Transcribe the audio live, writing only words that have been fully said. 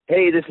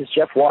Hey, this is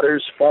Jeff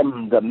Waters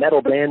from the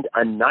metal band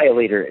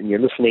Annihilator, and you're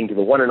listening to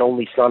the one and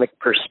only Sonic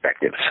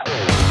Perspectives.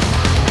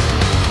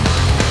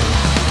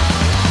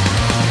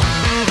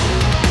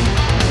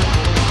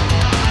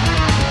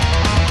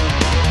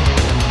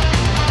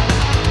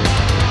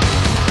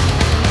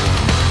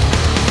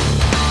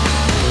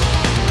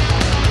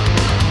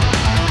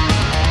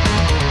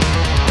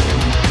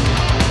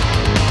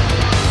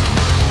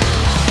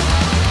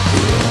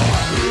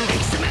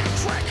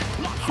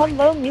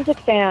 Hello, music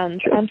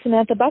fans. I'm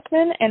Samantha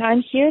Buckman, and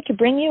I'm here to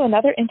bring you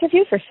another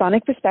interview for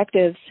Sonic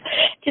Perspectives.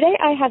 Today,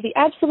 I have the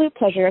absolute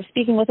pleasure of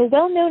speaking with a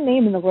well-known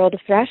name in the world of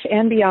thrash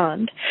and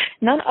beyond,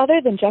 none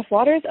other than Jeff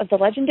Waters of the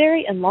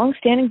legendary and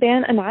long-standing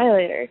band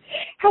Annihilator.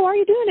 How are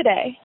you doing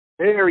today?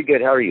 Very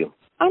good. How are you?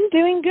 I'm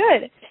doing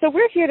good. So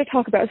we're here to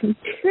talk about some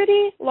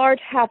pretty large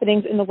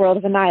happenings in the world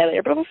of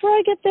Annihilator. But before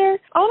I get there,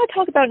 I want to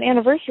talk about an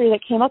anniversary that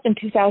came up in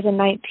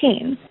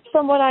 2019.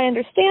 From what I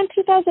understand,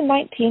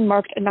 2019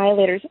 marked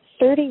Annihilator's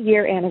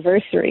 30-year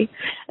anniversary.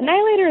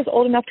 Annihilator is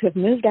old enough to have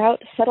moved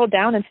out, settled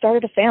down, and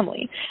started a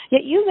family.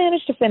 Yet you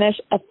managed to finish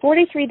a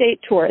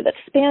 43-date tour that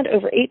spanned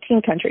over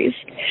 18 countries.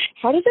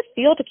 How does it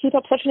feel to keep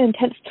up such an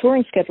intense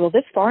touring schedule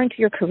this far into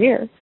your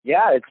career?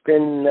 Yeah, it's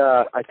been,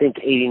 I think,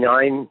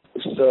 89,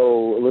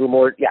 so a little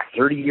more,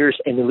 30 years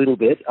and a little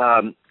bit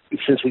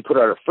since we put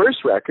out our first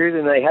record,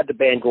 and I had the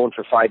band going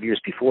for 5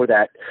 years before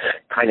that,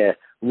 kind of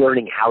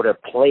learning how to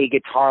play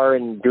guitar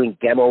and doing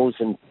demos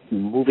and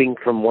moving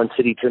from one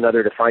city to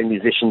another to find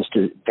musicians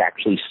to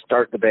actually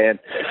start the band.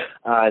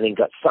 And then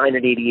got signed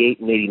in 88,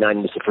 and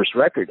 89 was the first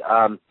record.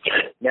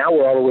 Now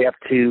we're all the way up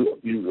to,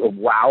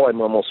 wow, I'm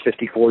almost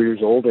 54 years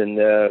old, and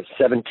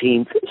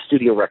 17th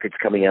studio record's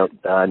coming out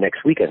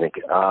next week, I think,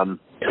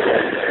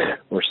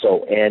 or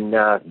so. And,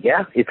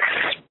 it's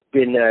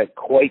been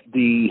quite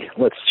the,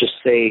 let's just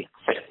say,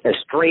 a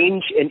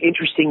strange and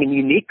interesting and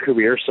unique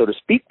career, so to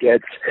speak.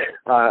 It's,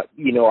 I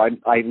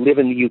live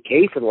in the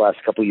UK for the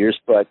last couple of years,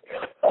 but,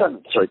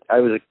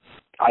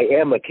 I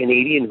am a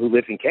Canadian who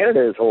lived in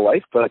Canada his whole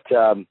life, but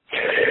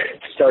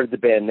started the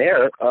band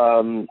there.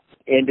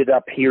 Ended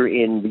up here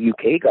in the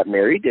UK, got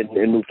married, and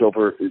moved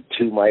over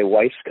to my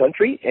wife's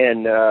country,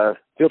 and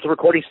built a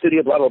recording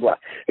studio, blah, blah, blah.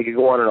 I could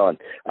go on and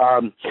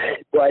on.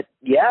 But,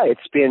 yeah,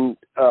 it's been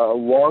a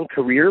long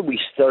career. We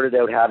started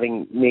out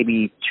having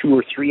maybe 2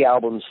 or 3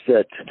 albums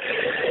that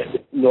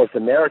North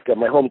America,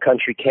 my home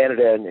country,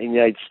 Canada, and the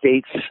United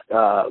States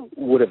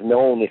would have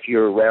known if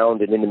you're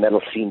around and in the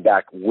metal scene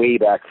way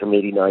back from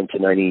 89 to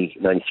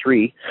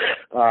 93.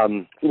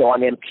 On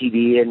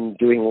MTV and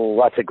doing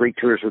lots of great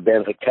tours with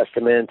bands like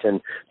Testament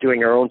and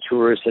doing our own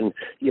tours. And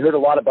you heard a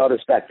lot about us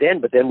back then,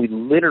 but then we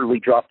literally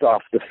dropped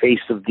off the face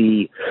of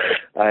the,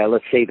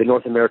 let's say, the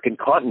North American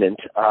continent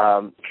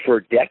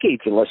for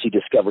decades, unless you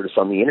discovered us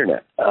on the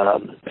internet.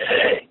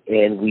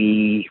 And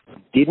we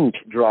didn't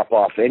drop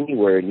off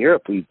anywhere in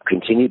Europe. We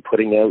continued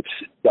putting out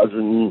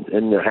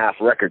 12.5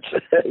 records,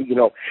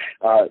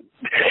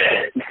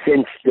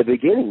 since the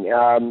beginning.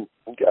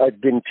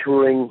 I've been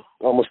touring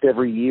almost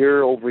every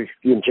year over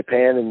in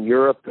Japan and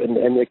Europe,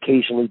 and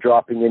occasionally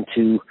dropping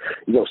into,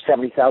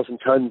 70,000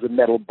 tons of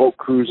metal boat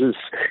cruises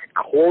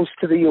close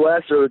to the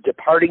U.S. or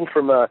departing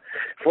from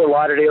Fort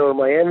Lauderdale or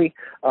Miami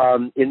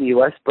in the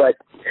U.S., but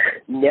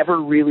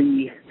never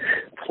really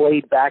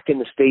played back in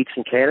the States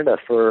and Canada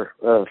for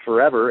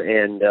forever,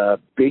 and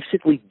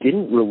basically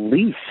didn't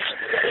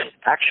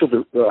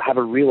have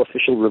a real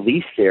official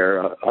release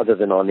there other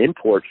than on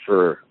import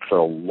for a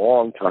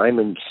long time,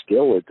 and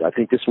still, I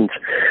think this one's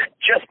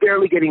just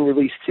barely getting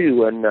released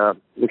too, and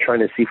we're trying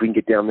to see if we can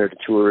get down there to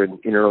tour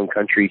in our own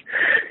country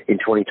in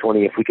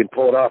 2020 if we can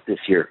pull it off this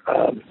year.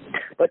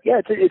 But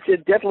yeah,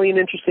 it's definitely an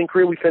interesting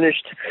career. We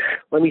finished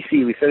a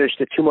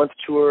 2-month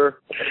tour,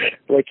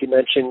 like you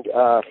mentioned,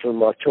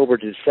 from October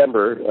to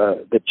December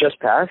that just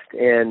passed,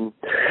 and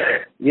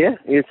yeah,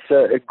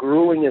 it's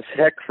grueling as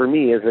heck for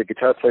me as a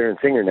guitar player and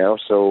singer now,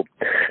 so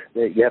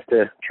you have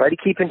to try to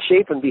keep in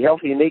shape and be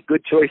healthy and make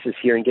good choices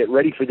here and get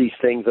ready for these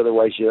things,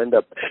 otherwise you end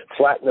up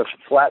flat in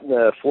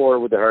the floor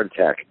with a heart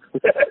attack,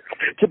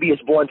 to be as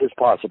blunt as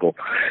possible.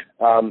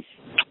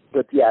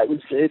 But yeah,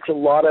 it's a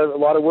lot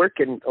of work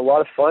and a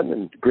lot of fun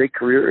and great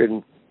career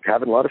and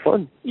having a lot of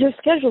fun. Your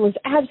schedule is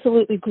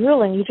absolutely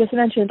grueling. You just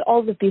mentioned all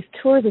of these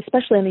tours,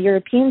 especially in the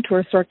European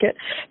tour circuit.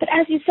 But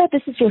as you said,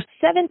 this is your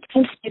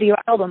 17th studio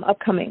album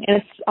upcoming, and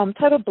it's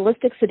titled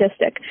Ballistic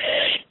Sadistic.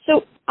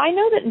 So I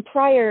know that in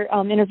prior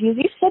interviews,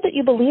 you've said that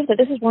you believe that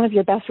this is one of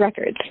your best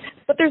records,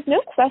 but there's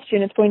no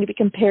question it's going to be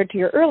compared to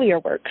your earlier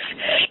works.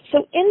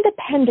 So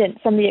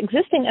independent from the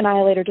existing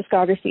Annihilator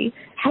discography,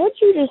 how would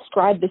you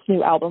describe this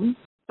new album?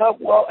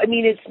 Well, I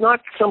mean, it's not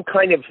some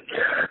kind of,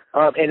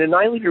 and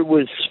Annihilator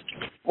was,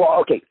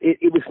 well, okay,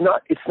 it's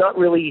not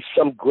really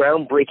some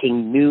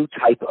groundbreaking new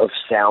type of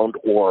sound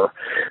or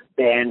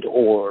band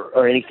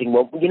or anything.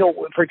 Well,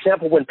 for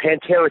example, when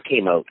Pantera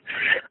came out,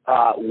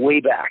 way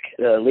back,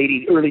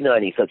 early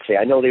 90s, let's say,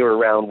 I know they were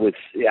around with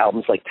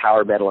albums like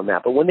Power Metal and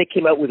that, but when they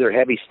came out with their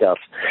heavy stuff,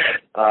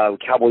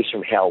 Cowboys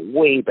from Hell,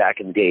 way back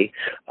in the day,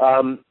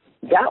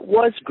 that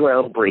was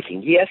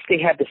groundbreaking. Yes, they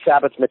had the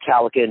Sabbath,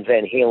 Metallica, and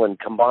Van Halen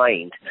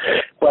combined,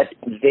 but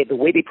the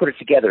way they put it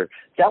together,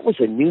 that was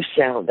a new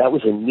sound. That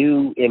was a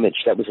new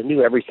image. That was a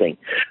new everything.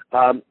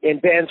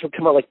 And bands would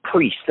come out like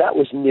Priest. That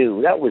was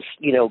new. That was,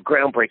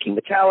 groundbreaking.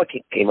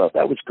 Metallica came out.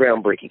 That was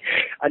groundbreaking.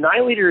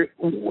 Annihilator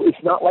is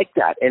not like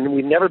that, and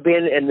we've never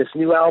been, and this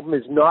new album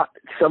is not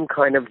some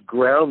kind of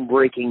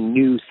groundbreaking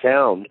new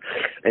sound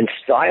and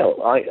style.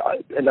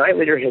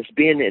 Annihilator has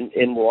been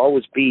and will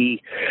always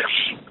be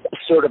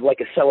sort of like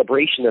a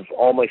celebration of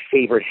all my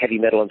favorite heavy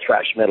metal and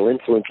thrash metal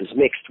influences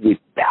mixed with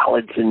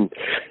ballads and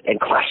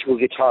classical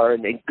guitar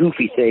and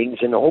goofy things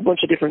and a whole bunch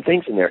of different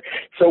things in there.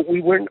 So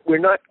we're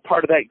not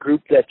part of that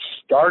group that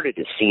started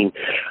a scene.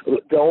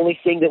 The only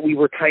thing that we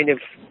were kind of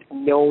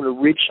known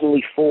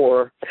originally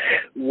for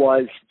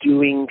was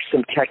doing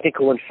some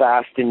technical and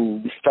fast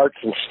and starts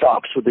and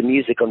stops with the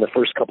music on the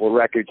first couple of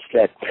records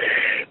that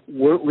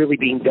weren't really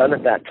being done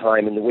at that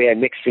time, and the way I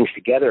mixed things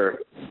together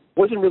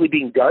wasn't really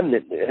being done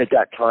at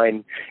that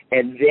time,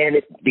 and then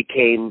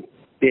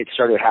it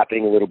started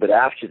happening a little bit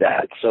after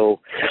that. So,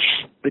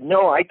 but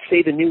no, I'd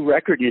say the new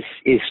record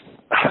is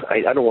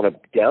I don't want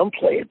to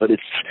downplay it, but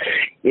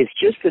it's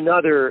just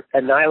another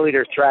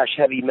Annihilator thrash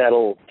heavy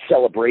metal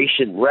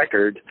celebration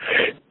record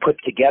put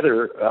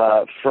together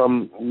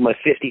from my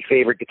 50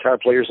 favorite guitar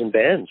players and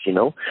bands,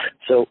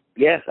 So,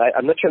 yeah,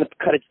 I'm not trying to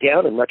cut it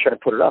down. I'm not trying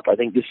to put it up. I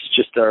think this is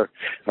just our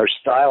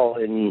style,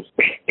 and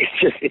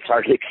it's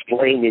hard to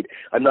explain it.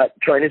 I'm not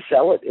trying to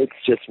sell it. It's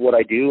just what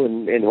I do,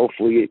 and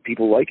hopefully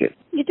people like it.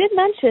 You did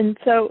mention,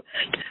 so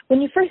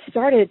when you first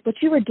started, what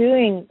you were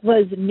doing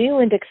was new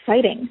and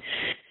exciting,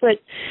 but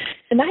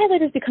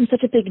Annihilator's become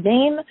such a big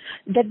name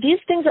that these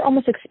things are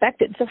almost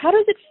expected. So how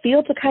does it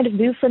feel to kind of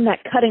move from that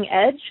cutting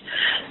edge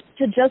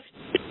to just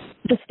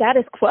the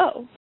status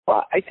quo?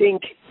 Well, I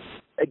think,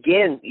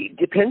 again, it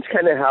depends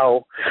kind of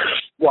how,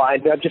 well,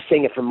 I'm just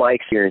saying it from my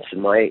experience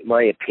and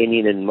my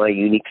opinion and my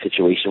unique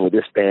situation with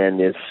this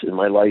band is, in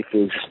my life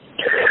is,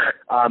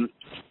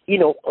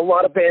 a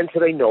lot of bands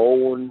that I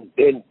know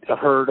and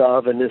heard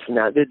of and this and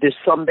that. There's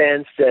some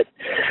bands that,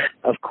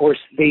 of course,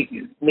 they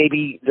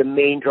maybe the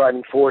main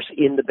driving force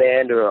in the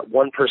band or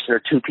one person or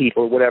two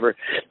people or whatever.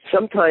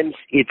 Sometimes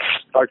it's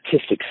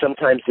artistic.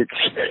 Sometimes it's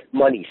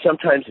money.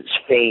 Sometimes it's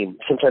fame.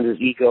 Sometimes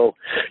it's ego.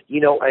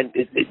 And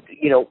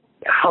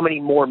how many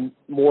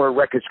more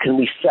records can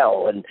we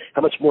sell and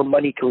how much more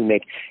money can we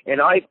make? And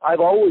I've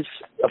always,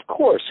 of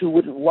course, who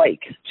wouldn't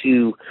like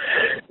to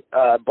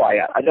buy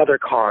another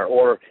car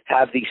or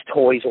have these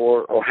toys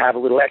or have a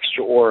little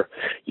extra or,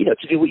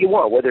 to do what you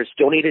want, whether it's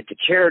donated to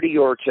charity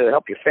or to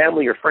help your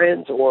family or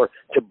friends or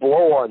to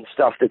blow on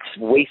stuff that's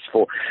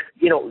wasteful.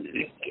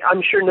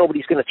 I'm sure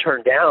nobody's going to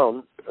turn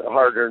down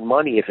hard-earned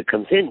money if it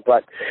comes in,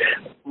 but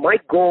my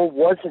goal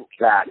wasn't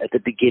that at the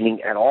beginning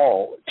at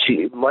all.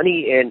 To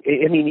money, and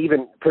I mean,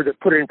 even put it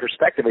in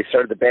perspective, I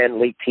started the band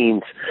late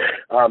teens.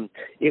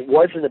 It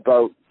wasn't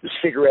about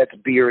cigarettes,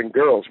 beer, and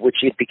girls,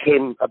 which it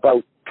became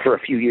about for a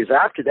few years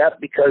after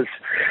that, because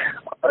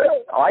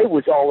I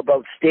was all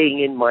about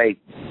staying in my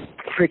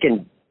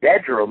freaking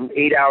bedroom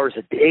 8 hours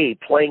a day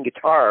playing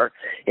guitar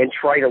and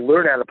trying to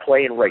learn how to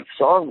play and write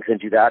songs and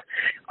do that.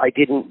 I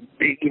didn't,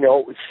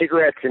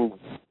 cigarettes and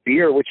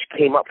beer, which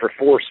came up for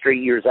 4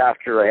 straight years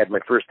after I had my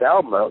first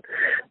album out,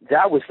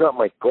 that was not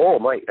my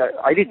goal.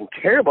 I didn't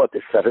care about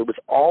this stuff. It was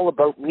all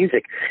about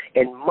music.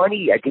 And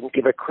money I didn't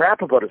give a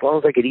crap about as long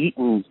as I could eat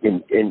and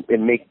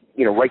make,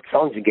 write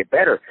songs and get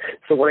better.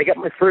 So when I got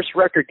my first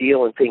record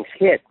deal and things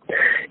hit,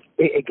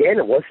 again,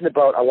 it wasn't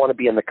about I want to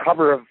be on the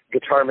cover of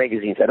guitar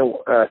magazines. I don't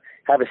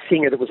have a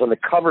singer that was on the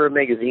cover of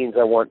magazines.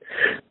 I want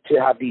to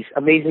have these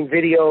amazing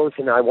videos,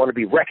 and I want to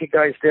be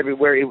recognized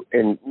everywhere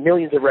in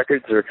millions of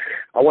records, or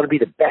I want to be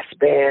the best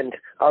band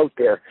out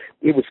there.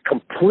 It was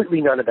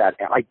completely none of that.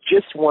 I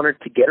just wanted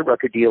to get a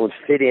record deal and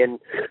fit in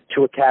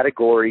to a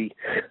category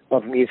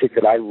of music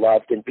that I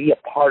loved and be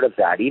a part of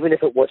that, even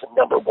if it wasn't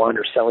number one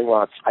or selling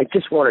lots. I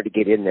just wanted to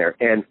get in there.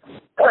 And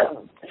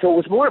so it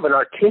was more of an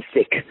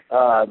artistic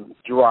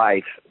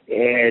drive.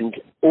 And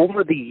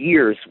over the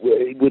years,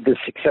 with the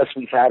success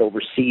we've had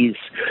overseas,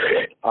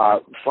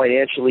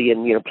 financially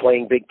and,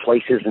 playing big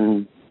places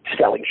and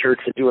selling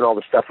shirts and doing all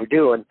the stuff we're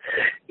doing,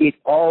 it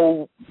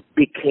all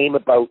became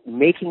about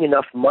making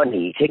enough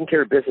money, taking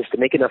care of business to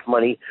make enough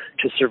money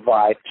to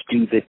survive, to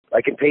do that.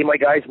 I can pay my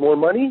guys more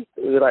money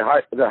that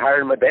I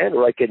hire in my band,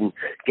 or I can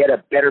get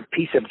a better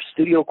piece of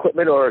studio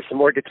equipment or some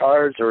more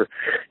guitars, or,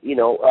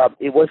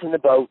 it wasn't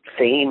about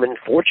fame and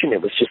fortune.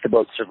 It was just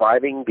about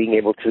surviving, being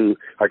able to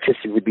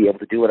artistically be able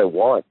to do what I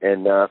want.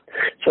 And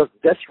so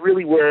that's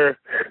really where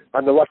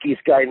I'm the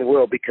luckiest guy in the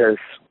world, because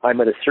I'm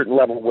at a certain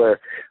level where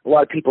a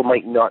lot of people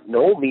might not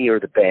know me or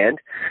the band,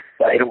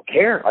 I don't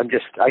care.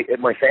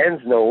 My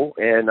fans know,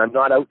 and I'm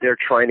not out there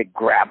trying to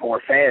grab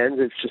more fans.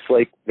 It's just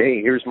like,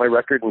 hey, here's my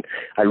record, and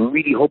I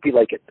really hope you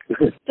like it.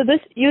 So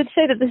you would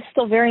say that this is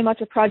still very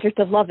much a project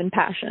of love and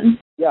passion.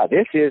 Yeah,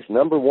 this is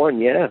number one,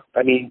 yeah.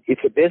 I mean,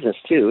 it's a business,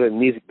 too. In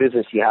music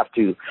business, you have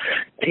to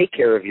take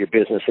care of your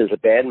business as a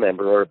band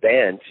member or a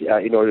band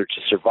in order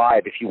to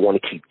survive if you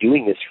want to keep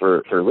doing this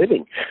for a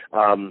living.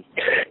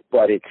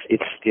 But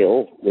it's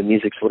still, the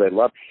music's what I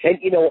love. And,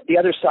 the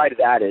other side of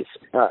that is,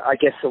 I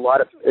guess a lot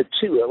of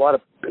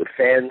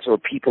fans or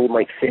people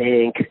might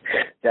think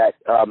that,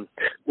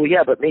 well,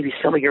 yeah, but maybe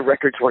some of your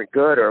records weren't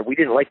good, or we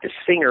didn't like the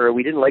singer, or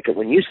we didn't like it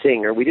when you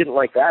sing, or we didn't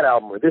like that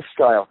album or this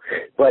style.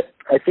 But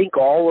I think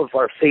all of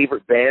our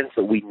favorite bands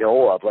that we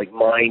know of, like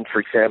mine, for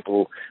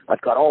example,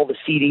 I've got all the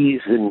CDs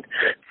and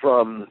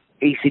from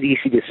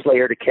AC/DC to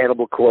Slayer to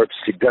Cannibal Corpse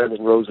to Guns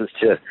N' Roses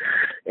to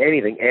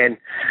anything. And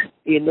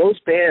in those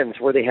bands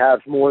where they have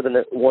more than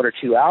one or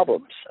two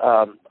albums,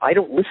 I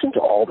don't listen to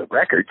all the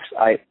records.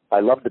 I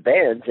love the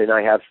bands and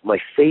I have my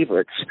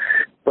favorites,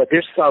 but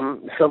there's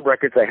some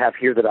records I have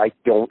here that I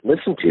don't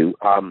listen to,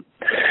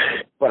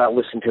 but I'll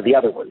listen to the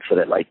other ones that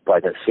I like by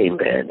the same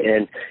band.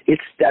 And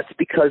that's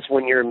because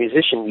when you're a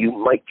musician, you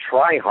might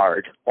try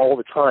hard all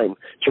the time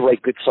to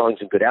write good songs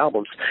and good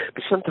albums,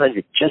 but sometimes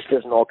it just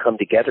doesn't all come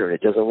together and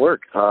it doesn't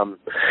work.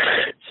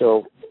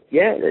 So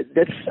yeah,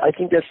 I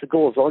think that's the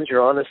goal. As long as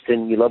you're honest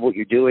and you love what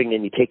you're doing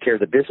and you take care of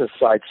the business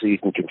side so you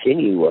can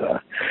continue,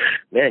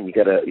 man, you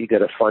got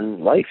a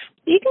fun life.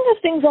 Speaking of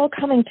things all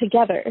coming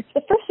together,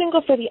 the first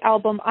single for the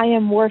album, I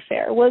Am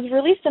Warfare, was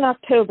released in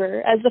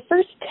October as the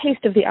first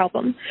taste of the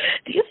album.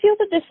 Do you feel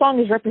that this song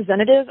is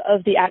representative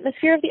of the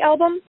atmosphere of the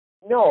album?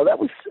 No, that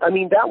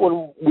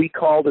one we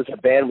called as a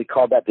band, we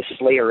called that the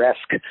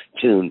Slayer-esque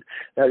tune.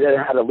 That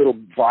had a little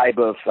vibe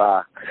of,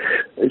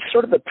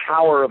 sort of the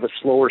power of a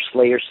slower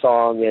Slayer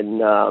song, and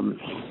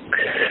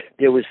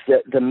there was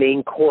the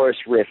main chorus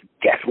riff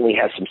definitely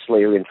has some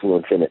Slayer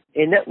influence in it.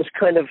 And that was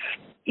kind of,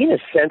 in a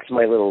sense,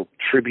 my little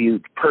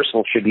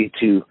personal tribute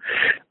to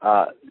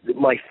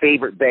my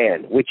favorite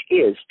band, which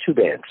is two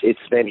bands. It's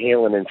Van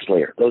Halen and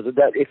Slayer.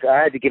 If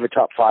I had to give a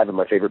top 5 of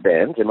my favorite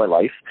bands in my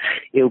life,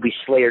 it would be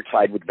Slayer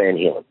tied with Van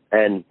Halen.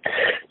 And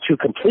two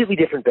completely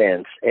different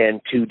bands and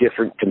two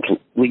different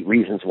complete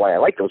reasons why I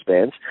like those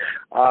bands.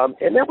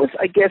 And that was,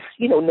 I guess,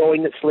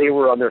 knowing that Slayer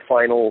were on their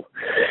final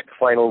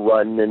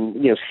run and,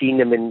 seeing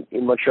them in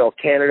Montreal,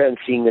 Canada, and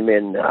seeing them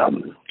in,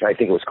 I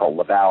think it was called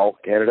Laval,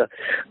 Canada,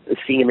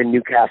 seeing them in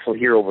Newcastle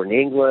here over in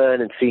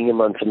England, and seeing them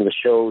on some of the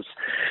shows,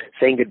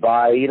 saying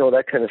goodbye,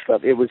 that kind of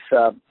stuff. It was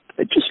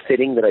just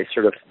fitting that I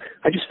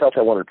just felt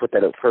I wanted to put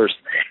that out first.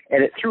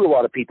 And it threw a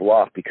lot of people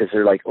off because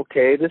they're like,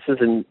 okay, this is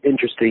an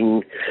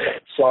interesting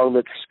song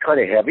that's kind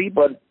of heavy,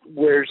 but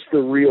where's the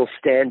real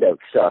standout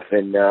stuff?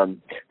 And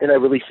then I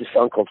released a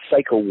song called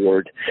Psycho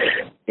Ward,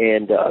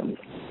 and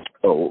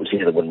what was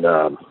the other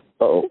one?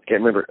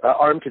 Can't remember.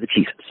 Armed to the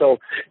Teeth. So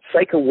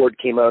Psycho Ward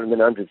came out and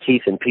then Armed to the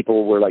Teeth, and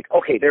people were like,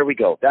 okay, there we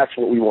go. That's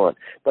what we want.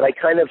 But I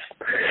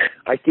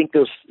think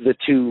the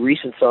two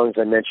recent songs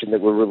I mentioned that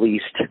were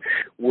released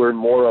were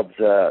more of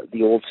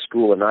the old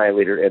school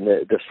Annihilator, and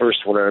the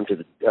first one, Armed to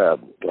the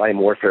I Am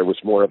Warfare, was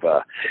more of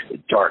a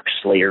dark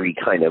Slayer-y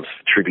kind of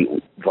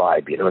tribute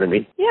vibe, you know what I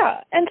mean?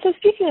 Yeah, and so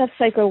speaking of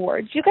Psycho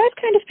Ward, you guys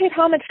kind of paid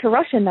homage to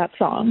Rush in that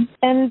song,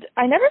 and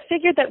I never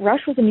figured that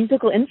Rush was a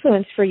musical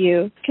influence for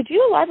you. Could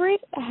you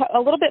elaborate a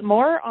little bit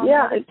more on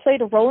how it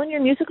played a role in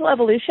your musical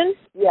evolution?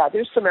 Yeah,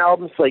 there's some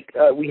albums like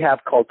we have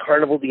called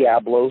Carnival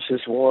Diablos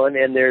is one,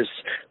 and there's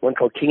one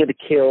called King of the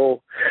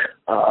Kill.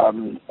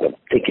 I'm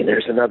thinking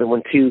there's another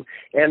one too,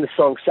 and the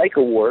song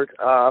Psycho Ward,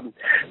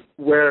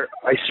 where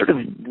I sort of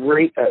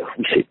break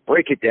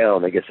it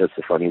down. I guess that's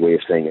the funny way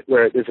of saying it.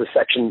 Where there's a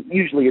section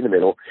usually in the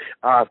middle,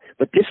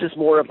 but this is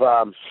more of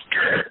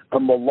a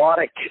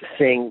melodic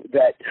thing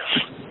that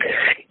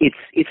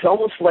it's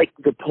almost like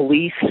the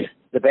Police.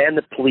 The band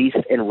The Police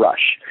and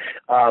Rush.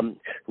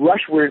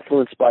 Rush were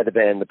influenced by the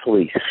band The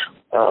Police.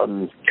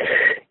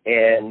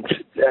 And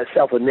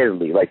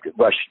self-admittedly, like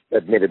Rush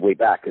admitted way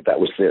back that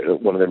was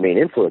one of their main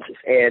influences.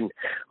 And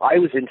I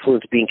was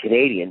influenced, being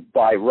Canadian,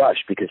 by Rush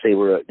because they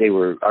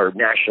were our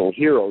national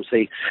heroes.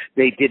 They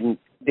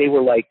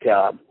were like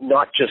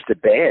not just a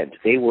band.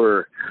 They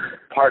were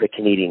part of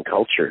Canadian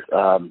culture.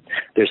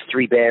 There's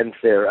 3 bands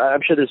there. I'm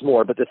sure there's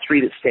more, but the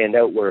 3 that stand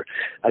out were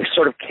a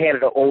sort of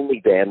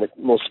Canada-only band that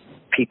most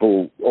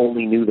people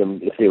only knew them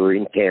if they were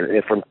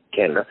from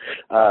Canada.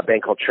 A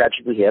band called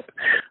Tragically Hip,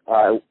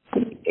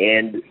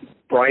 and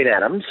Bryan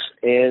Adams,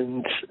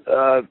 and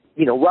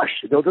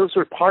Rush. Those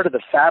were part of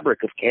the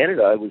fabric of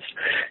Canada. If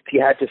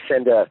you had to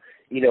send a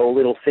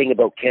little thing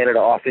about Canada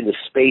off into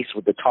space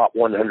with the top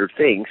 100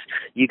 things,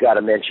 you got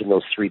to mention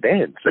those 3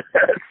 bands.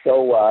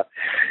 So I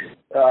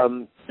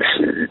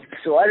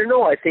don't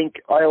know. I think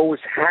I always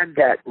had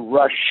that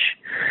Rush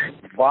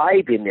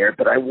vibe in there,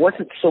 but I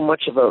wasn't so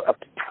much of a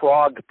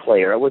prog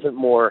player. I wasn't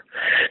more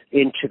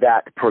into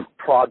that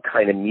prog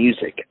kind of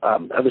music. I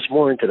was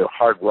more into the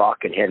hard rock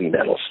and heavy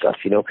metal stuff,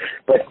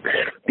 But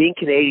being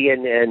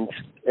Canadian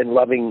and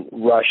loving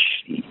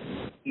Rush,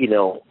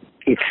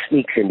 it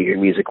sneaks into your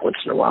music once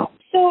in a while.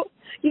 So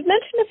you've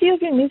mentioned a few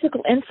of your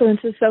musical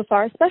influences so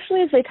far,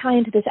 especially as they tie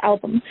into this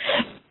album.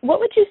 What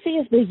would you see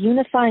as the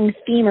unifying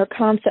theme or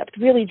concept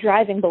really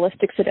driving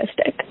Ballistic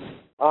Sadistic?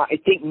 I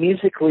think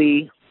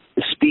musically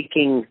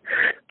speaking,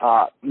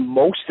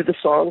 most of the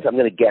songs, I'm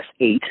going to guess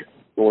 8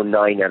 or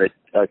 9 out of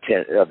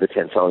 10 of the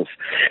 10 songs,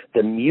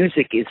 the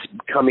music is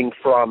coming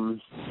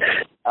from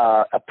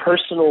a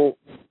personal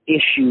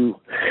issue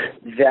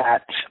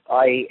that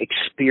I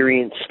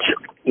experienced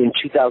in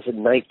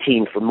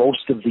 2019 for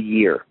most of the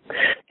year.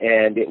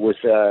 And it was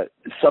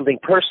something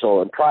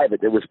personal and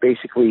private. There was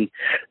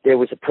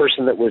a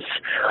person that was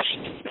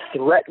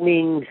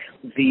threatening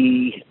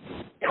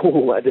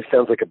this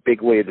sounds like a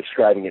big way of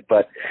describing it,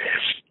 but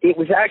it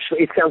was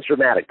actually, it sounds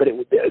dramatic, but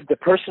the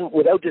person,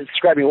 without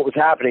describing what was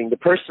happening, the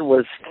person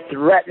was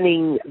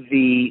threatening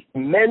the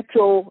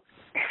mental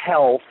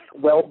health,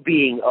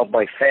 well-being of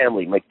my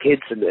family, my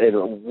kids and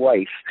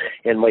wife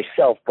and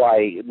myself,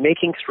 by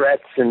making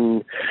threats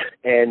and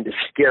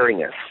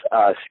scaring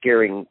us,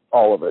 scaring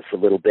all of us a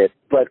little bit.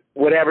 But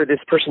whatever, this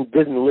person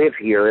didn't live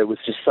here. It was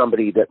just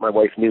somebody that my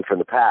wife knew from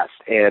the past,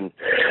 and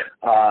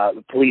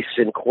the police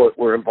and court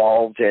were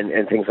involved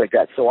and things like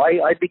that. So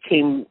I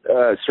became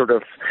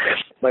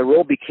my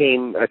role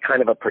became a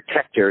kind of a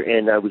protector,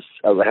 and I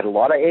had a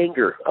lot of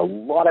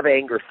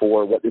anger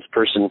for what this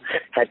person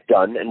had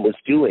done and was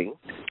doing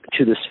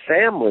to this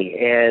family.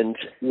 And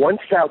once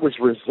that was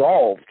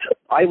resolved,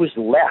 I was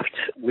left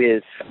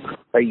with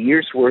a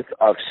year's worth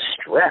of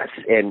stress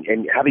and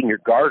having your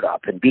guard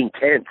up and being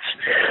tense.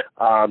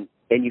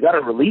 And you got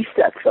to release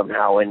that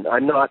somehow. And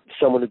I'm not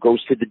someone who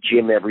goes to the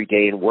gym every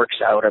day and works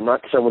out. I'm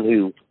not someone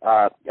who,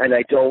 and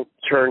I don't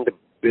turn to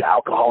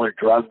alcohol or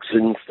drugs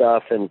and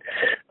stuff. And,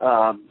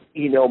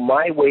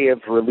 my way of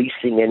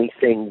releasing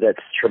anything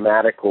that's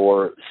traumatic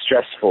or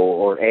stressful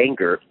or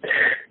anger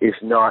is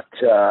not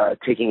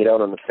taking it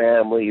out on the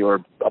family or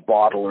a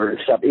bottle or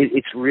stuff.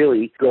 It's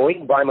really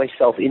going by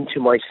myself into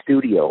my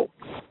studio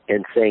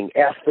and saying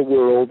F the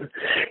world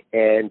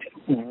and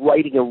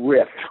writing a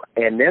riff.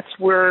 And that's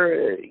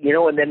where,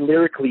 and then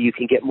lyrically you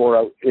can get more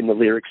out in the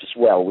lyrics as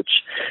well, which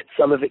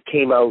some of it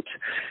came out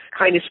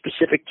kind of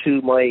specific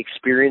to my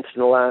experience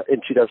in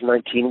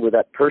 2019 with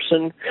that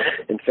person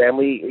and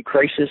family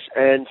crisis,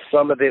 and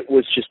some of it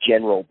was just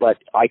general, but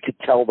I could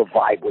tell the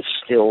vibe was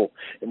still,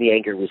 and the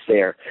anger was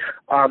there.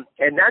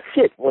 And that's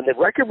it. When the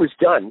record was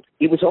done,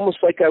 it was almost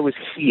like I was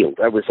healed.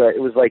 It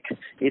was like,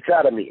 it's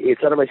out of me.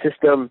 It's out of my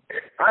system.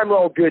 I'm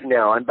all good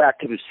now. I'm back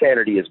to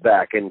sanity is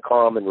back and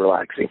calm and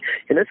relaxing.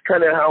 And that's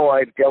kind of how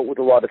I've dealt with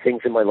a lot of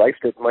things in my life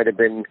that might have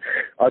been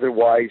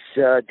otherwise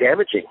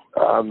damaging.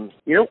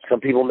 Some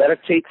people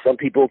meditate. Some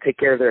people take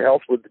care of their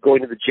health with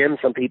going to the gym.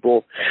 Some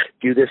people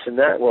do this and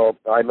that. Well,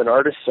 I'm an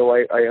artist, so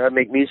I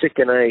make music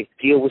and I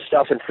deal with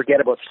stuff and forget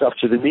about stuff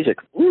through the music.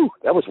 Woo,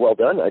 that was well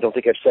done. I don't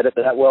think I've said it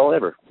that well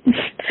ever.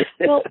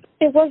 Well,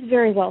 it was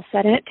very well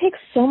said, and it takes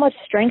so much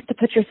strength to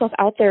put yourself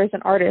out there as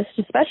an artist,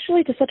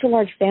 especially to such a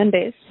large fan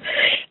base.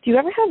 Do you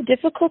ever have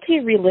difficulty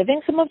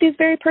reliving some of these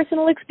very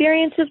personal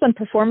experiences when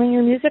performing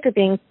your music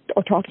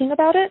or talking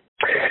about it?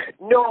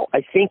 No,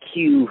 I think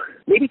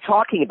maybe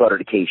talking about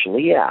it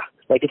occasionally, yeah.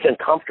 Like, it's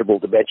uncomfortable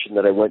to mention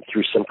that I went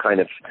through some kind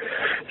of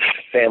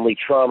family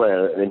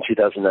trauma in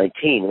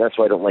 2019, and that's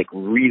why I don't like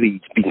really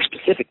being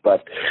specific,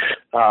 but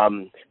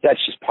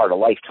that's just part of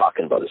life,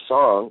 talking about a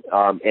song,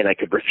 and I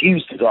could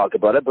refuse to talk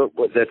about it, but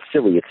that's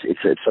silly.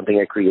 It's something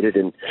I created,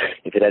 and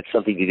if it had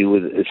something to do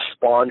with it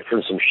spawned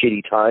from some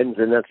shitty times,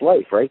 then that's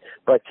life, right?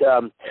 But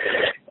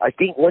I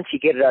think once you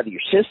get it out of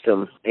your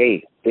system,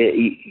 hey,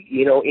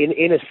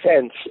 in a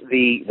sense,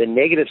 the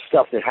negative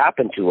stuff that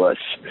happened to us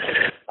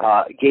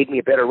gave me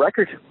a better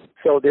record.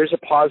 So there's a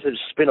positive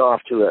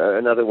spin-off to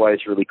an otherwise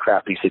really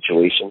crappy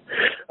situation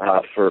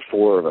for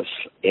 4 of us.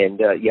 And,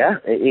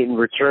 in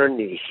return,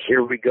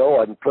 here we go.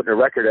 I'm putting a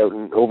record out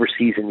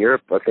overseas in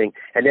Europe, I think.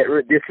 And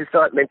this is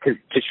not meant to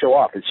show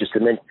off. It's just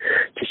meant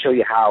to show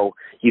you how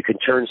you can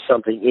turn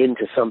something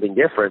into something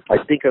different.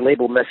 I think a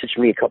label messaged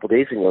me a couple of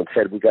days ago and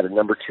said we got a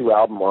number 2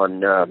 album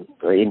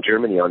in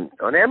Germany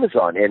on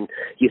Amazon. And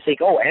you think,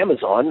 oh,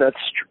 Amazon, that's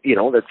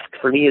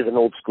for me as an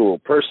old school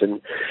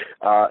person,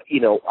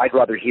 I'd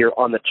rather hear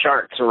on the charts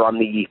or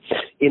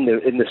in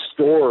the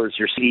stores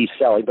your CDs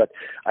selling, but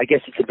I guess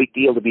it's a big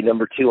deal to be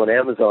number 2 on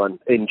Amazon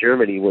in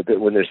Germany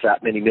when there's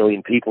that many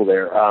million people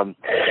there.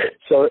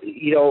 So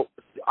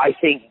I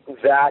think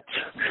that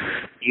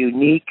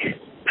unique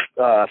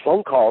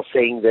phone call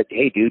saying that,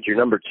 hey, dude, you're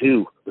number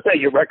 2.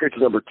 Your record's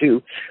number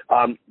 2.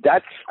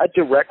 That's a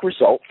direct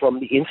result from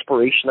the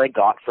inspiration I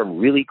got from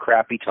really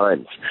crappy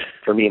times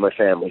for me and my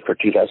family for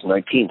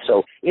 2019.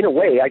 So in a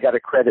way, I got to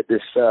credit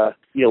this,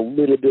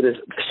 little bit of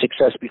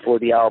success before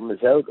the album is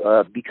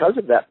out because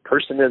of that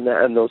person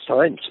and those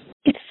times.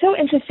 It's so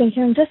interesting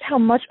hearing just how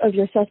much of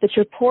yourself that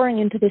you're pouring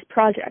into this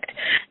project.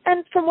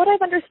 And from what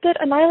I've understood,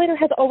 Annihilator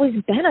has always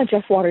been a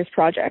Jeff Waters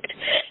project.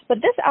 But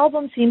this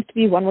album seems to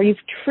be one where you've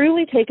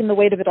truly taken the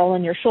weight of it all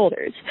on your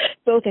shoulders,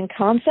 both in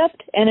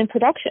concept and in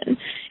production.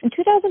 In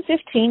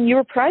 2015,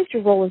 you reprised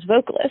your role as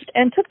vocalist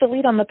and took the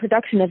lead on the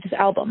production of this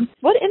album.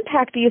 What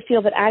impact do you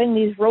feel that adding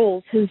these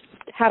roles has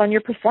had on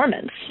your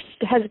performance?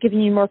 Has it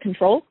given you more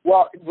control?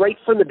 Well, right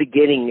from the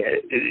beginning,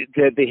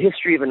 the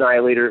history of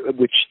Annihilator,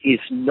 which is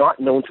not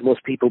known to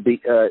most people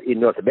in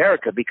North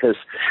America, because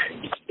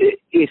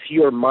if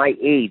you're my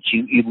age,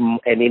 you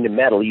and into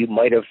metal, you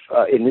might have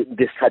in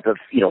this type of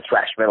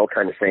thrash metal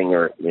kind of thing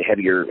or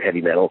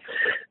heavy metal,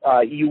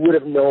 you would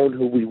have known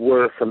who we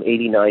were from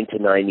 '89 to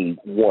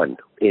 '91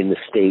 in the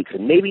States,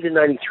 and maybe to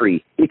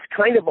 '93. It's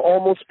kind of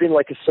almost been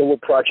like a solo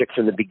project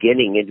from the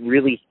beginning. It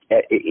really,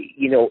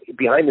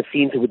 behind the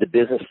scenes with the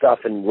business stuff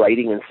and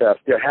writing and stuff,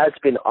 there has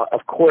been,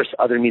 of course,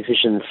 other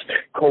musicians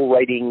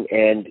co-writing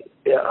and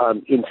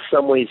in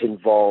some ways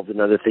involved in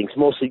other things,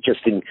 mostly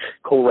just in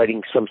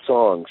co-writing some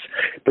songs.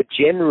 But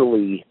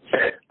generally,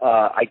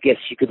 I guess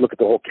you could look at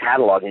the whole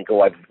catalog and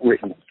go, I've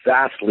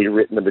vastly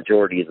written the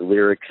majority of the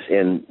lyrics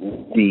and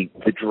the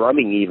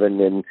drumming even,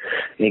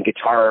 and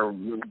guitar,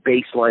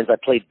 bass lines. I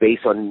played bass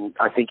on,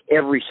 I think,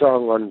 every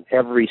song on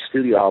every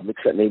studio album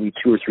except maybe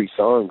 2 or 3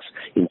 songs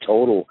in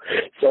total.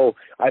 So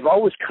I've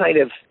always kind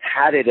of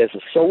had it as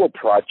a solo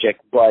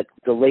project, but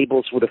the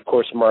labels would, of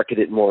course, market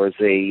it more as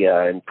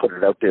and put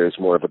it out there as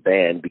more of a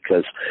band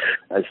because,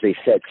 as they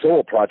said,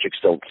 solo projects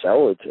don't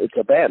sell. It's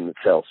a band that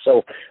sells.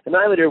 So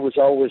Annihilator was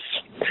always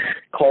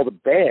called a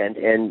band,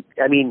 and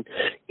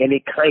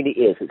it kind of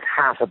is. It's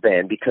half a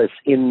band because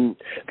in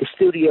the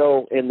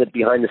studio and the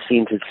behind the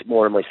scenes, it's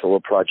more of my solo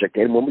project.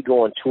 And when we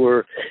go on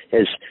tour,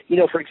 as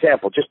for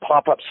example, just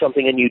pop up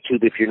something on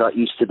YouTube if you're not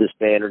used to this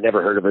band or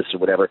never heard of us or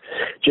whatever.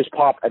 Just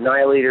pop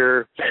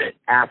Annihilator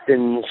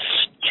Athens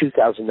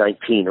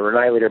 2019 or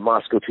Annihilator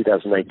Moscow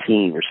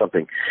 2019 or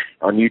something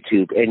on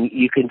YouTube, and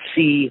you can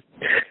see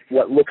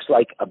what looks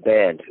like a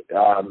band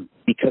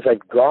because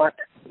I've got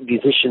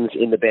musicians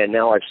in the band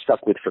now I've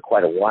stuck with for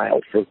quite a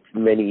while, for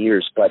many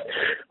years, but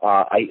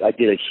I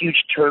did a huge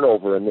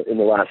turnover in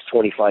the last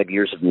 25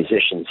 years of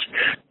musicians,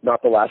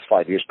 not the last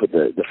 5 years, but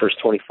the first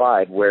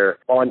 25, where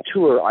on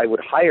tour I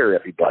would hire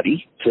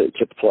everybody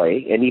to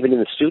play, and even in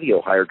the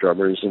studio hire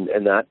drummers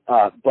and that,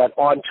 but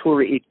on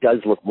tour it does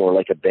look more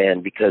like a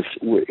band because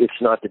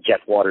it's not the Jeff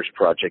Waters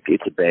project,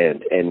 it's a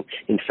band, and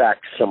in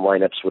fact some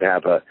lineups would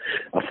have a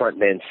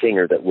frontman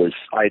singer that was,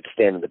 I'd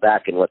stand in the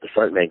back and let the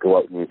frontman go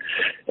out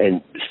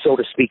and so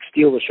to speak,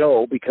 steal the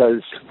show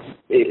because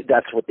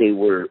that's what they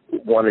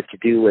wanted to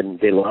do and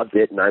they loved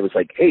it. And I was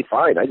like, hey,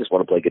 fine, I just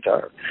want to play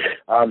guitar.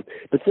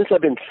 But since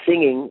I've been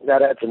singing,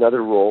 that adds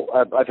another role.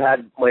 I've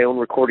had my own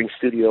recording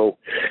studio,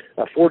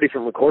 4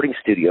 different recording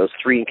studios,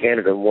 3 in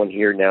Canada and 1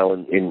 here now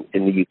in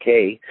the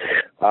UK.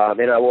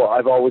 And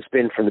I've always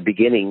been from the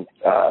beginning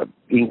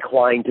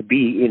inclined to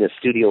be in a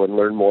studio and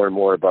learn more and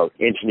more about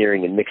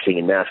engineering and mixing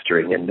and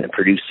mastering and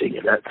producing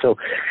and that. So,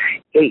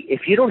 hey,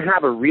 if you don't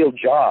have a real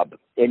job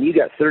and you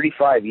got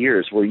 35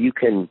 years where you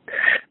can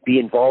be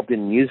involved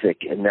in music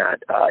and that,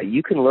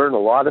 you can learn a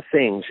lot of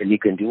things and you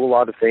can do a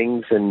lot of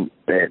things. And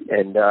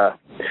the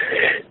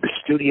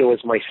studio is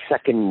my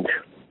second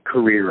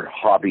career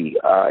hobby.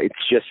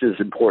 It's just as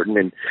important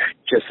and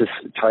just as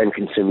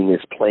time-consuming as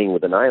playing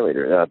with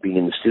Annihilator. Being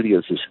in the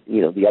studios is,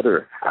 the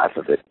other half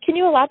of it. Can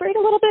you elaborate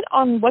a little bit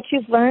on what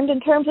you've learned in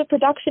terms of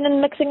production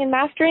and mixing and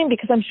mastering?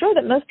 Because I'm sure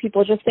that most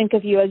people just think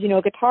of you as, a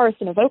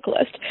guitarist and a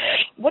vocalist.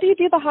 What do you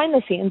do behind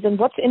the scenes, and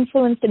what's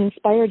influenced and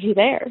inspired you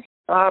there?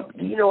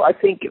 I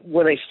think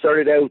when I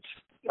started out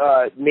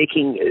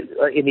making,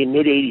 in the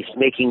mid-'80s,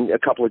 making a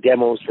couple of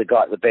demos that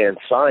got the band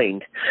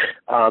signed,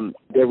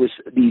 there was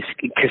these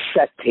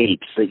cassette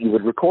tapes that you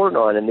would record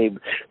on, and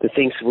the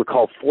things were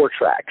called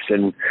 4-tracks,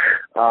 and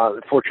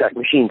 4-track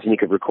machines, and you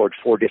could record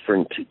 4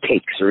 different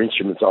takes or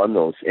instruments on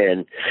those,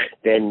 and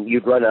then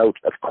you'd run out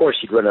of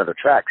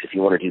tracks if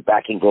you want to do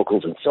backing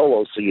vocals and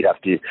solos, so you'd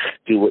have to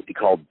do what they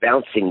called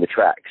bouncing the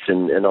tracks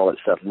and all that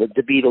stuff. And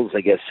the Beatles,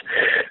 I guess,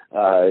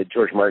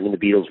 George Martin and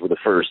the Beatles were the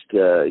first,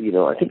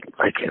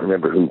 I can't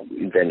remember who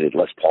invented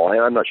Les Paul.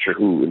 I'm not sure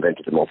who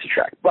invented the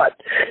multi-track, but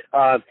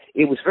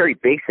it was very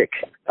basic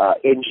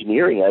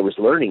engineering I was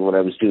learning when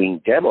I was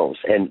doing demos,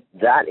 and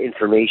that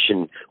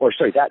information,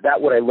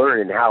 that what I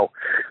learned and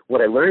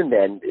what I learned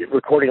then,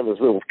 recording on those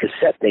little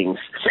cassette things,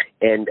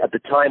 and at the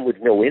time with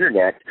no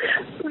internet,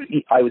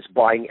 I was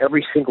buying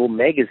every single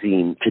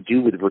magazine to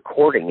do with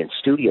recording in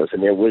studios,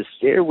 and there was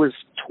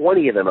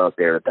 20 of them out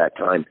there at that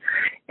time,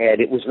 And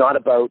it was not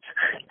about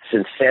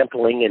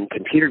sampling and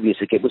computer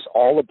music. It was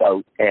all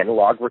about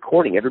analog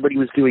recording. Everybody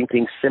was doing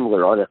things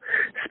similar on a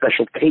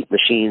special tape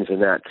machines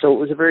and that. So it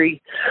was a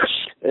very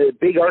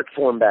big art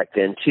form back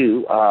then,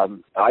 too.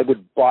 I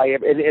would buy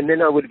it, and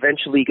then I would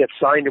eventually get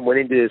signed and went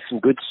into some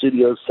good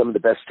studios, some of the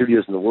best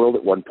studios in the world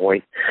at one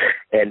point.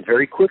 And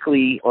very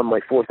quickly on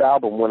my fourth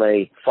album, when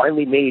I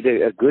finally made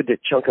a good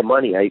chunk of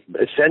money, I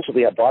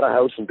bought a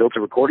house and built a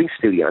recording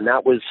studio. And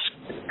that was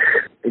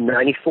in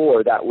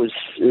 94. That was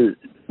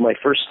my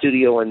first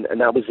studio, and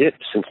that was it.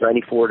 Since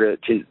 94 to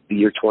the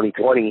year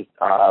 2020,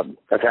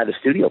 I've had a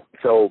studio.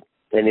 So,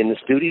 and in the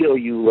studio,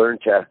 you learn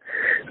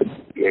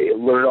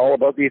all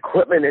about the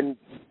equipment, and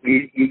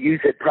you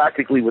use it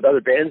practically with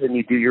other bands, and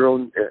you do your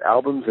own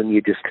albums, and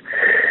you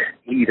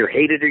either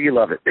hate it or you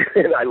love it.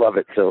 And I love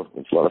it, so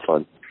it's a lot of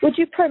fun.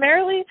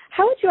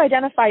 How would you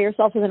identify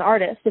yourself as an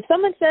artist? If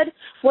someone said,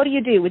 what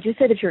do? Would you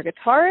say that you're a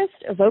guitarist,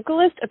 a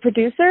vocalist, a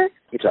producer?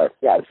 Guitar.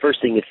 Yeah, the first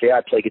thing you say,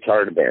 I play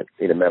guitar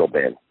in a metal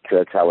band. So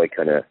that's how I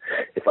kind of,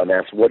 if I'm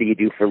asked, what do you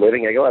do for a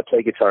living? I go, I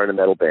play guitar in a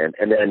metal band.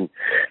 And then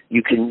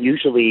you can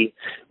usually,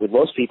 with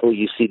most people,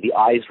 you see the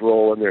eyes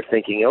roll and they're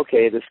thinking,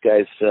 okay, this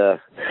guy's,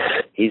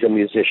 he's a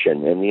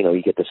musician. And, you know,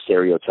 you get the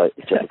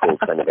stereotypical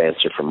kind of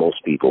answer from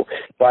most people.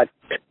 But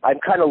I'm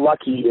kind of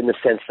lucky in the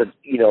sense that,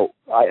 you know,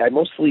 I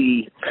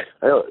mostly,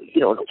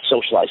 don't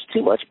socialize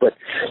too much, but,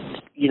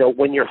 you know,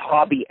 when your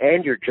hobby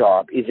and your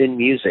job is in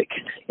music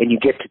and you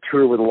get to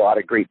tour with a lot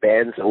of great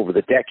bands over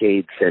the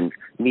decades and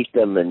meet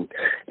them and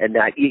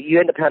that, you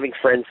end up having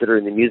friends that are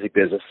in the music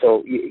business.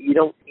 So you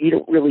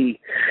don't really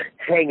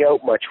hang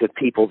out much with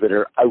people that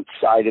are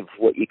outside of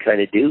what you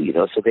kind of do, you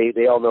know, so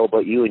they all know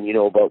about you and you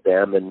know about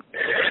them. And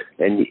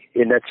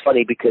that's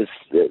funny because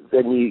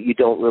then you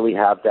don't really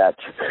have that,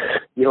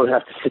 you don't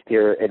have to sit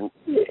there and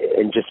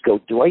just go,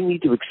 do I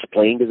need to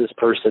explain to this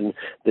person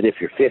that if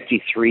you're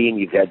 53 and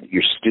you've had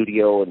your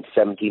studio and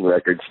 17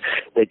 records,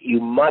 that you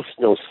must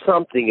know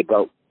something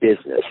about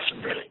business.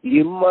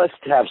 You must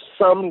have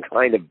some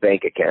kind of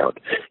bank account,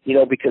 you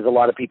know, because a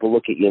lot of people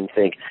look at you and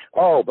think,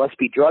 oh, must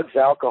be drugs,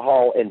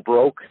 alcohol, and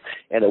broke,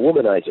 and a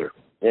womanizer.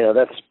 You know,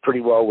 that's pretty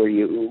well what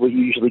you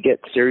usually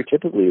get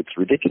stereotypically. It's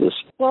ridiculous.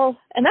 Well,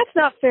 and that's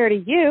not fair to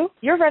you.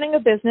 You're running a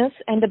business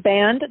and a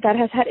band that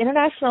has had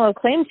international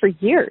acclaim for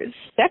years,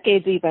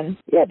 decades even.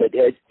 Yeah, but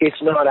it's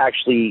not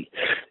actually,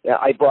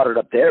 I brought it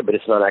up there, but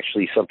it's not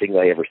actually something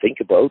I ever think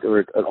about, or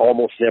it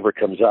almost never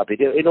comes up.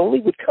 It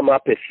only would come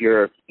up if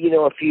you're, you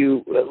know,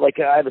 like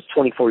I have a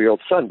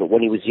 24-year-old son, but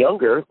when he was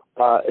younger,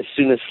 as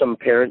soon as some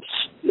parents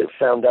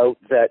found out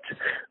that,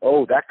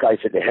 oh, that guy's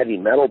in a heavy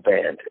metal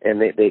band,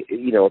 and they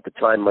you know, at the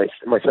time, my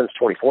son's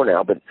 24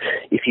 now, but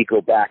if you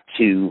go back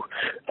to,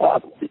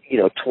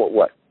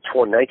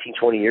 19,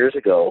 20 years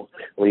ago,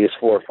 when he was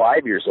 4 or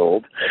 5 years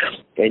old,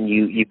 and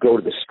you go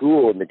to the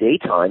school in the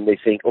daytime, they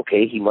think,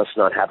 okay, he must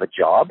not have a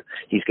job.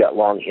 He's got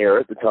long hair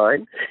at the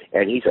time,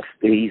 and he's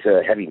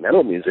a heavy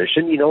metal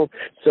musician, you know.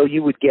 So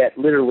you would get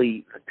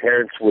literally,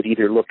 parents would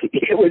either look at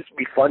you, it would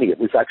be funny, it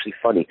was actually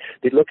funny.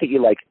 They'd look at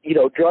you like, you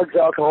know, drugs,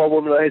 alcohol,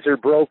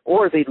 womanizer, broke,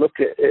 or they'd look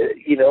at,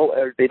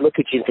 or they'd look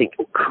at you and think,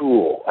 oh,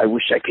 cool, I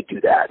wish I could do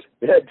that.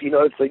 You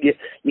know, it's like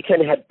you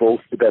kind of had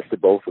both, the best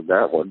of both in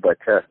that one, but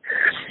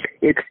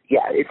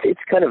it's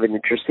kind of an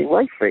interesting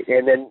life, right?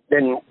 And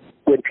then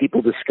when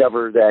people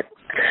discover that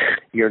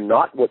you're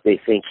not what they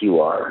think you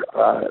are,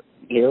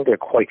 you know, they're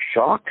quite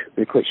shocked.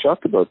 They're quite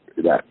shocked about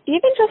that.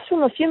 Even just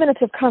from a few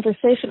minutes of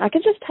conversation, I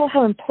can just tell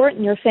how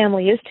important your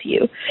family is to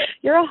you.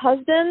 You're a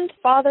husband,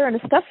 father, and a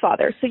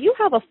stepfather, so you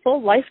have a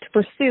full life to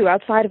pursue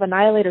outside of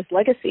Annihilator's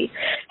legacy.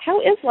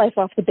 How is life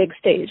off the big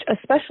stage,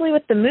 especially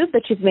with the move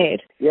that you've made?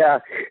 Yeah,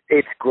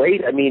 it's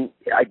great. I mean,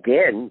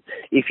 again,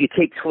 if you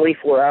take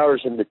 24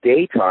 hours in the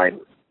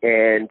daytime,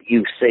 and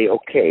you say,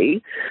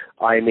 okay,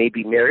 I may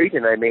be married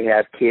and I may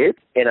have kids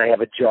and I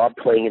have a job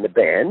playing in a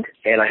band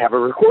and I have a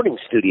recording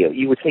studio.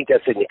 You would think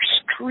that's an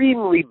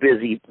extremely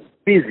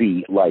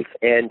busy life.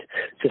 And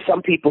to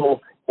some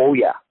people, oh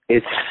yeah,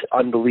 it's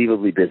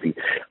unbelievably busy.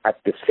 At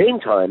the same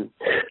time,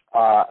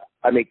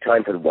 I make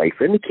time for the wife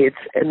and the kids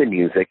and the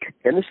music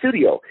and the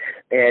studio.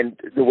 And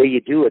the way you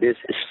do it is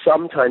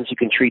sometimes you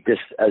can treat this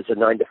as a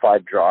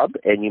 9-to-5 job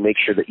and you make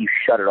sure that you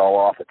shut it all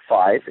off at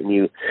 5 and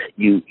you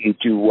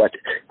do what,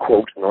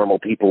 quote, normal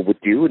people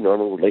would do in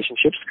normal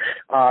relationships.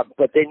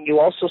 But then you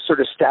also sort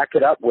of stack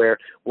it up where,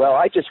 well,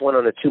 I just went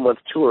on a 2-month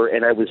tour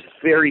and I was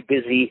very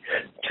busy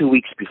 2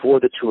 weeks before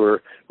the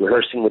tour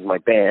rehearsing with my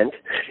band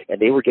and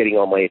they were getting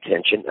all my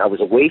attention. I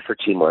was away for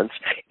 2 months.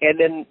 And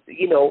then,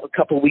 you know, a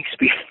couple of weeks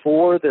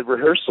before the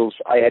rehearsals,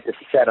 I had to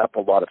set up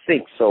a lot of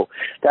things. So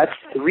that's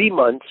 3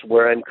 months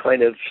where I'm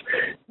kind of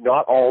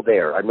not all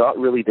there. I'm not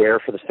really there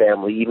for the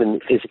family. Even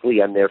physically,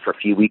 I'm there for a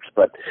few weeks.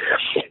 But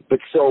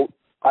so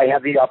I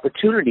have the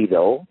opportunity,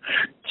 though,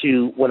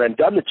 to, when I'm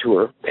done the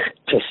tour,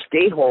 to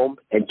stay home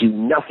and do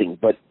nothing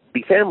but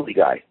be Family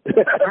Guy,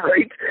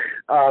 right?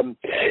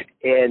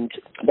 And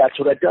that's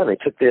what I've done. I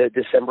took the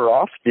December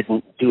off,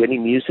 didn't do any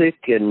music,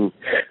 and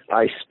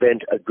I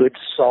spent a good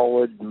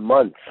solid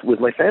month with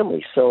my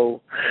family.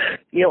 So,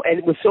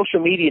 and with social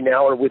media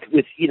now, or with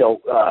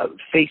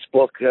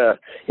Facebook,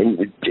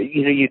 and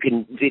you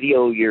can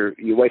video your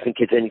wife and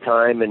kids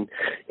anytime, and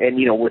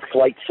with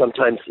flights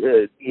sometimes,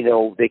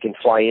 they can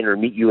fly in or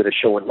meet you at a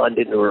show in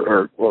London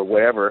or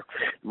wherever.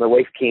 My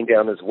wife came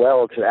down as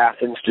well to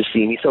Athens to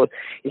see me. So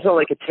it's not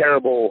like a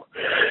terrible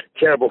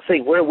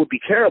thing. Where it would be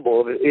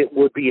terrible, it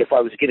would be if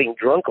I was getting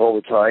drunk all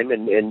the time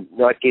and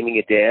not giving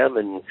a damn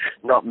and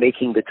not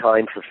making the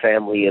time for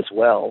family as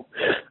well.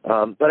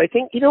 But I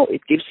think,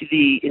 it gives you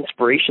the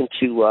inspiration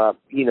to,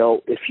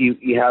 if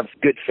you have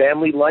good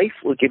family life,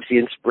 well, it gives you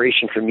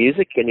inspiration for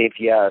music. And if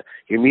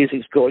your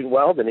music's going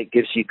well, then it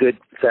gives you good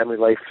family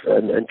life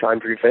and time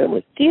for your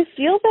family. Do you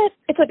feel that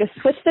it's like a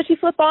switch that you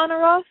flip on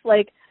or off?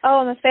 Like, oh,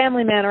 I'm a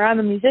family man or I'm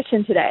a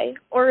musician today?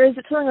 Or is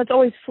it something that's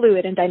always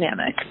fluid and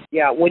dynamic?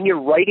 Yeah, when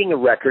you're writing a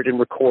record and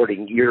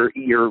recording, you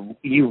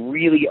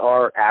really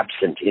are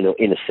absent, in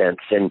a sense.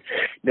 And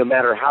no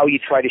matter how you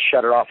try to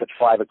shut it off at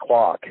 5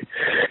 o'clock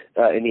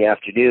in the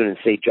afternoon and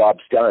say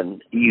job's done,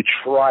 you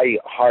try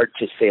hard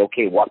to say,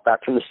 okay, walk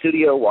back from the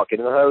studio, walk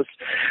into the house,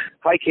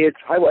 hi kids,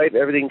 hi wife,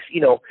 everything's,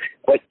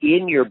 but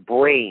in your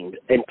brain,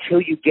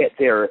 until you get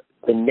there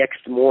the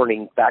next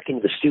morning back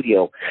into the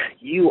studio,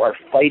 you are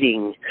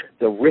fighting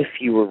the riff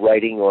you were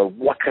writing, or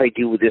what can I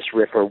do with this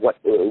riff, or what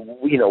the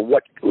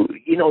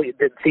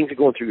things are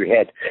going through your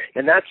head.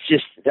 And that's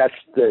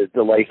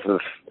the life of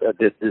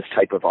this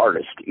type of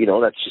artist.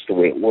 That's just the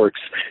way it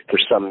works for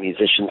some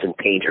musicians and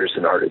painters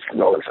and artists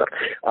and all that stuff.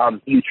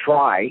 You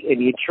try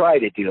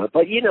to do it,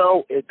 but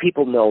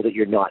people know that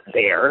you're not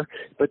there.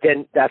 But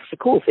then that's the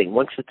cool thing.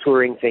 Once the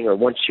touring thing, or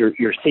once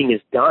your thing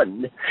is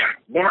done,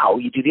 now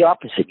you do the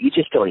opposite. You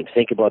just don't even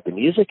think about the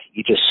music.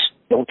 You just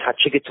don't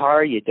touch a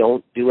guitar. You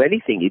don't do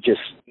anything. You just,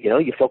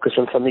 you focus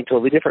on something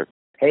totally different.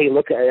 Hey,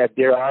 look,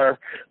 there are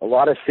a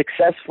lot of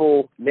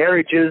successful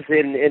marriages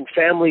and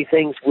family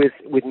things with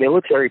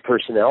military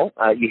personnel.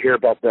 You hear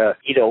about the,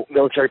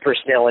 military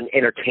personnel and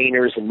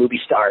entertainers and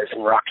movie stars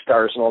and rock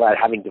stars and all that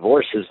having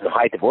divorces and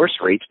high divorce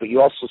rates, but you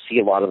also see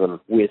a lot of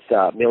them with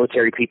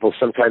military people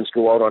sometimes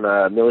go out on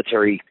a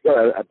military,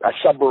 a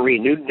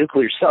submarine,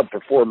 nuclear sub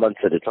for 4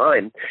 months at a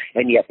time,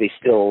 and yet they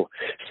still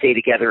stay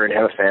together and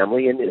have a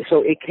family. And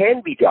so it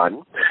can be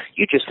done.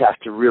 You just have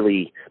to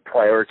really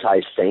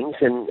prioritize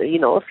things. And,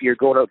 if you're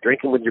going out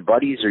drinking with your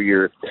buddies, or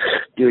you're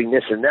doing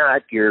this and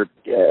that, you're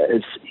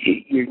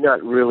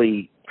not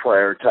really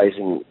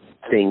prioritizing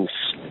things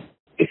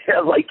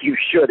like you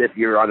should if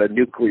you're on a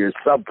nuclear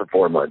sub for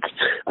 4 months.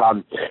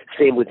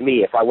 Same with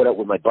me. If I went out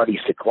with my buddies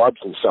to clubs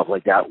and stuff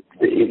like that,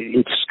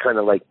 it's kind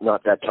of like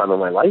not that time of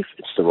my life.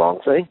 It's the wrong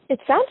thing. It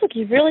sounds like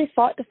you've really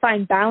fought to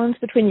find balance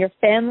between your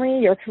family,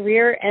 your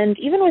career, and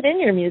even within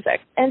your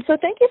music. And so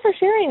thank you for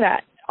sharing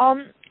that.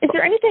 Is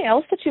there anything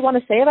else that you want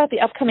to say about the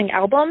upcoming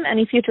album?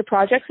 Any future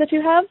projects that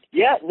you have?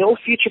 Yeah, no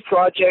future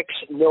projects.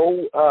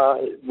 No,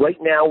 right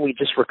now we're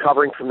just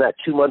recovering from that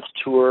 2-month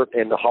tour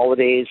and the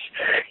holidays,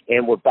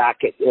 and we're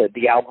back at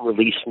the album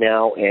release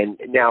now. And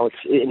now it's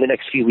in the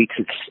next few weeks.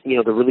 It's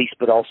the release,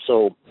 but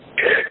also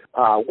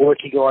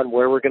working on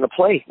where we're going to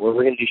play, where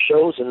we're going to do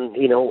shows, and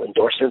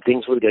endorsement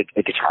things with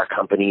a guitar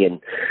company,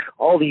 and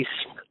all these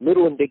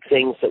little and big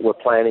things that we're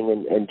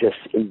planning and just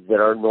that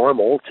are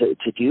normal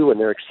to do, and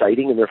they're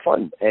exciting and they're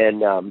fun.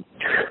 And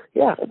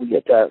we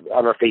get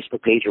on our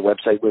Facebook page or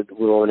website,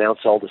 we'll announce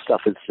all the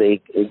stuff as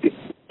they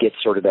get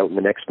sorted out in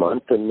the next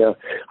month. And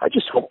I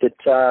just hope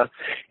that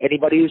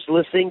anybody who's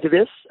listening to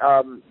this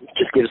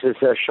just gives us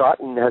a shot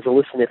and has a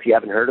listen. If you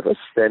haven't heard of us,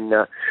 then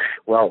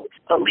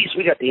at least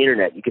we got the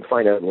internet. You can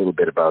find out a little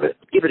bit about it.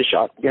 Give it a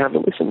shot. You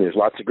haven't listened. There's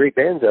lots of great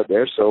bands out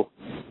there. So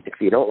if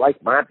you don't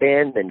like my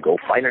band, then go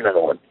find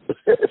another one.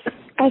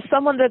 As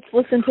someone that's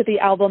listened to the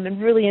album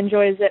and really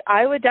enjoys it,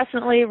 I would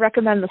definitely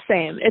recommend the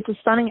same. It's a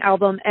stunning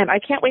album, and I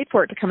can't wait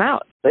for it to come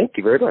out. Thank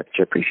you very much.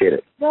 I appreciate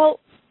it. Well,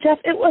 Jeff,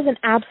 it was an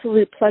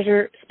absolute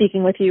pleasure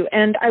speaking with you,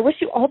 and I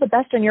wish you all the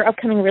best on your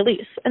upcoming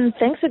release. And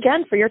thanks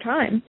again for your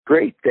time.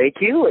 Great.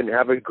 Thank you, and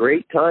have a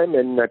great time,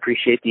 and I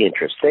appreciate the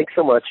interest. Thanks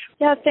so much.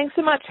 Yeah, thanks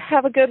so much.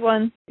 Have a good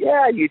one.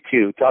 Yeah, you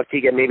too. Talk to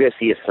you again. Maybe I'll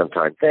see you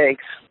sometime.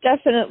 Thanks.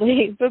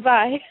 Definitely.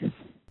 Bye-bye.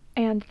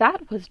 And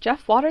that was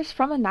Jeff Waters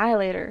from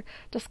Annihilator,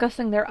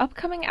 discussing their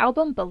upcoming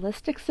album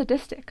Ballistic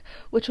Sadistic,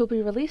 which will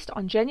be released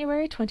on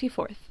January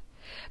 24th.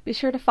 Be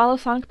sure to follow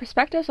Sonic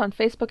Perspectives on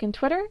Facebook and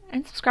Twitter,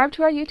 and subscribe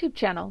to our YouTube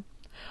channel.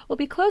 We'll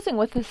be closing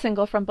with a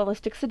single from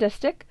Ballistic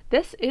Sadistic.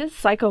 This is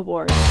Psycho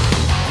Wars.